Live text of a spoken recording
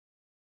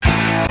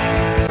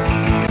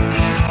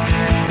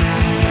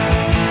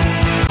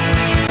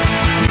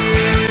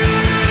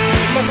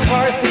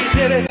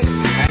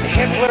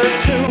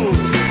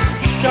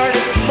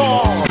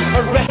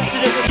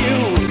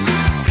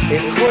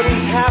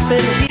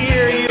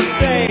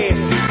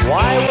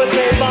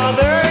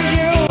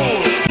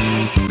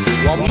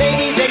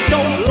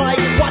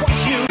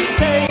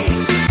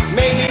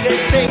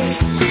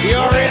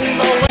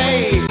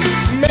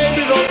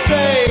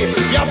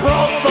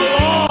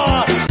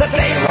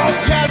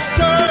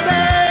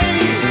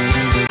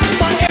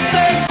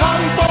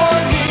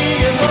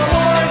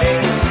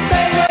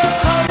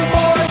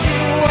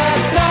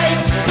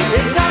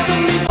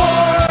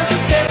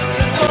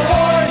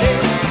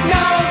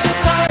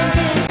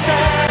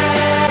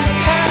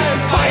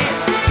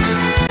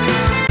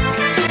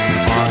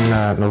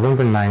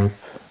November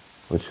 9th,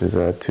 which is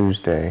a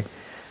Tuesday,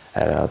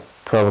 at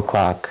 12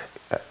 o'clock,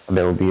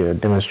 there will be a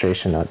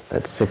demonstration at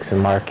 6th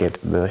and Market.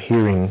 The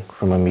hearing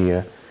from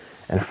Mumia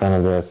in front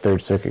of the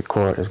Third Circuit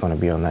Court is going to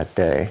be on that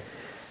day.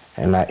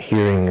 And that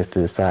hearing is to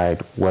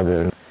decide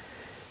whether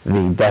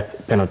the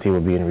death penalty will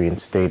be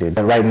reinstated.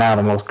 But right now,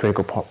 the most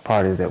critical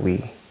part is that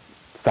we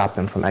stop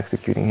them from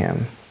executing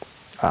him.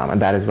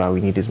 And that is why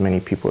we need as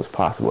many people as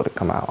possible to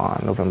come out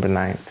on November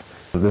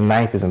 9th. The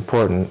 9th is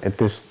important. At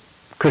this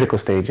critical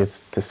stage, it's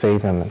to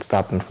save him and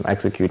stop them from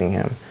executing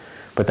him.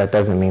 But that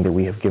doesn't mean that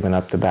we have given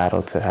up the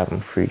battle to have him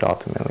freed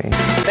ultimately.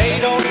 They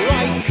don't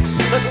like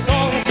the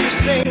songs you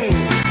sing.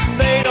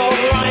 They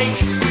don't like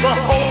the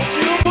hopes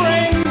you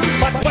bring.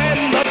 But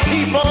when the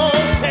people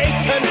take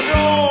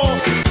control,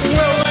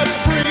 will let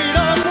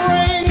freedom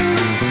ring.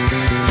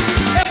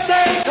 If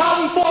they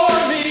come for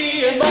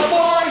me in the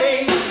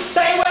morning,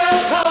 they will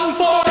come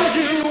for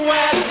you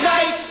at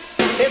night.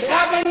 It's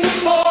happened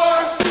before.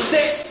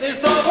 This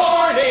is the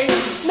warning.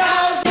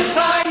 Now's the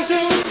time to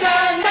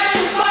stand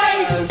and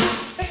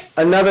fight.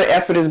 Another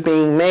effort is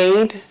being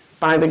made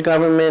by the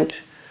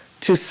government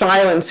to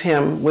silence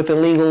him with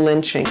illegal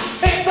lynching.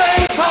 If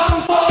they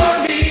come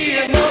for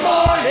me in the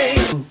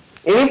morning.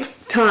 Any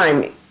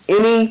time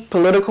any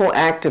political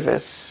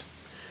activist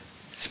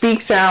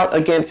speaks out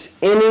against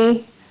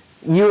any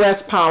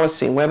U.S.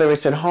 policy, whether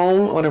it's at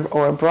home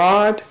or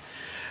abroad,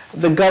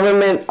 the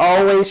government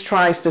always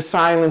tries to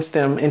silence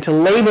them and to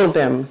label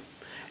them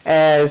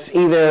as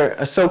either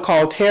a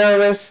so-called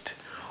terrorist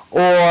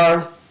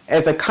or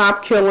as a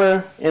cop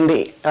killer in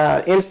the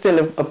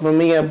incident of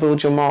Mumia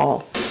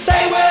Abu-Jamal.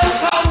 They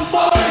will come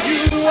for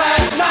you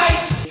at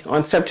night.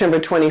 On September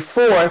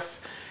 24th,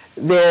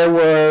 there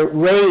were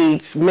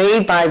raids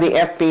made by the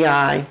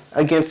FBI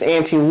against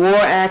anti-war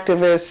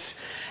activists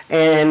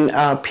and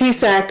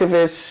peace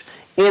activists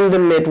in the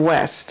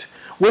Midwest,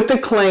 with the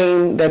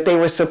claim that they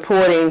were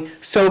supporting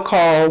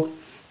so-called,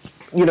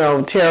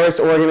 terrorist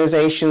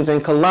organizations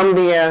in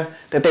Colombia,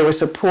 that they were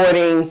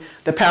supporting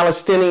the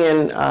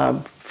Palestinian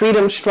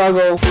freedom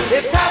struggle.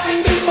 It's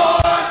happened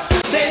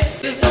before.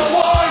 This is a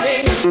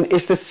warning.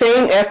 It's the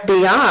same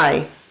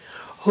FBI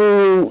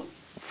who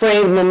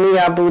framed Mumia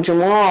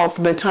Abu-Jamal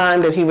from the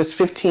time that he was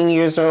 15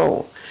 years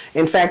old.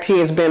 In fact, he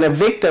has been a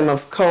victim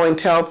of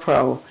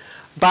COINTELPRO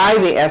by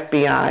the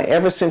FBI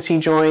ever since he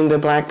joined the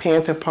Black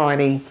Panther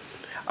Party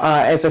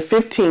as a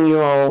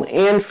 15-year-old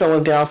in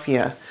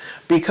Philadelphia,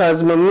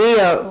 because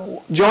Mumia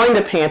joined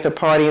the Panther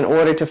Party in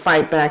order to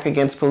fight back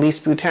against police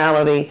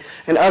brutality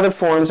and other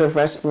forms of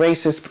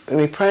racist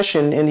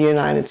repression in the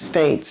United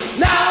States.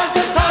 Now's the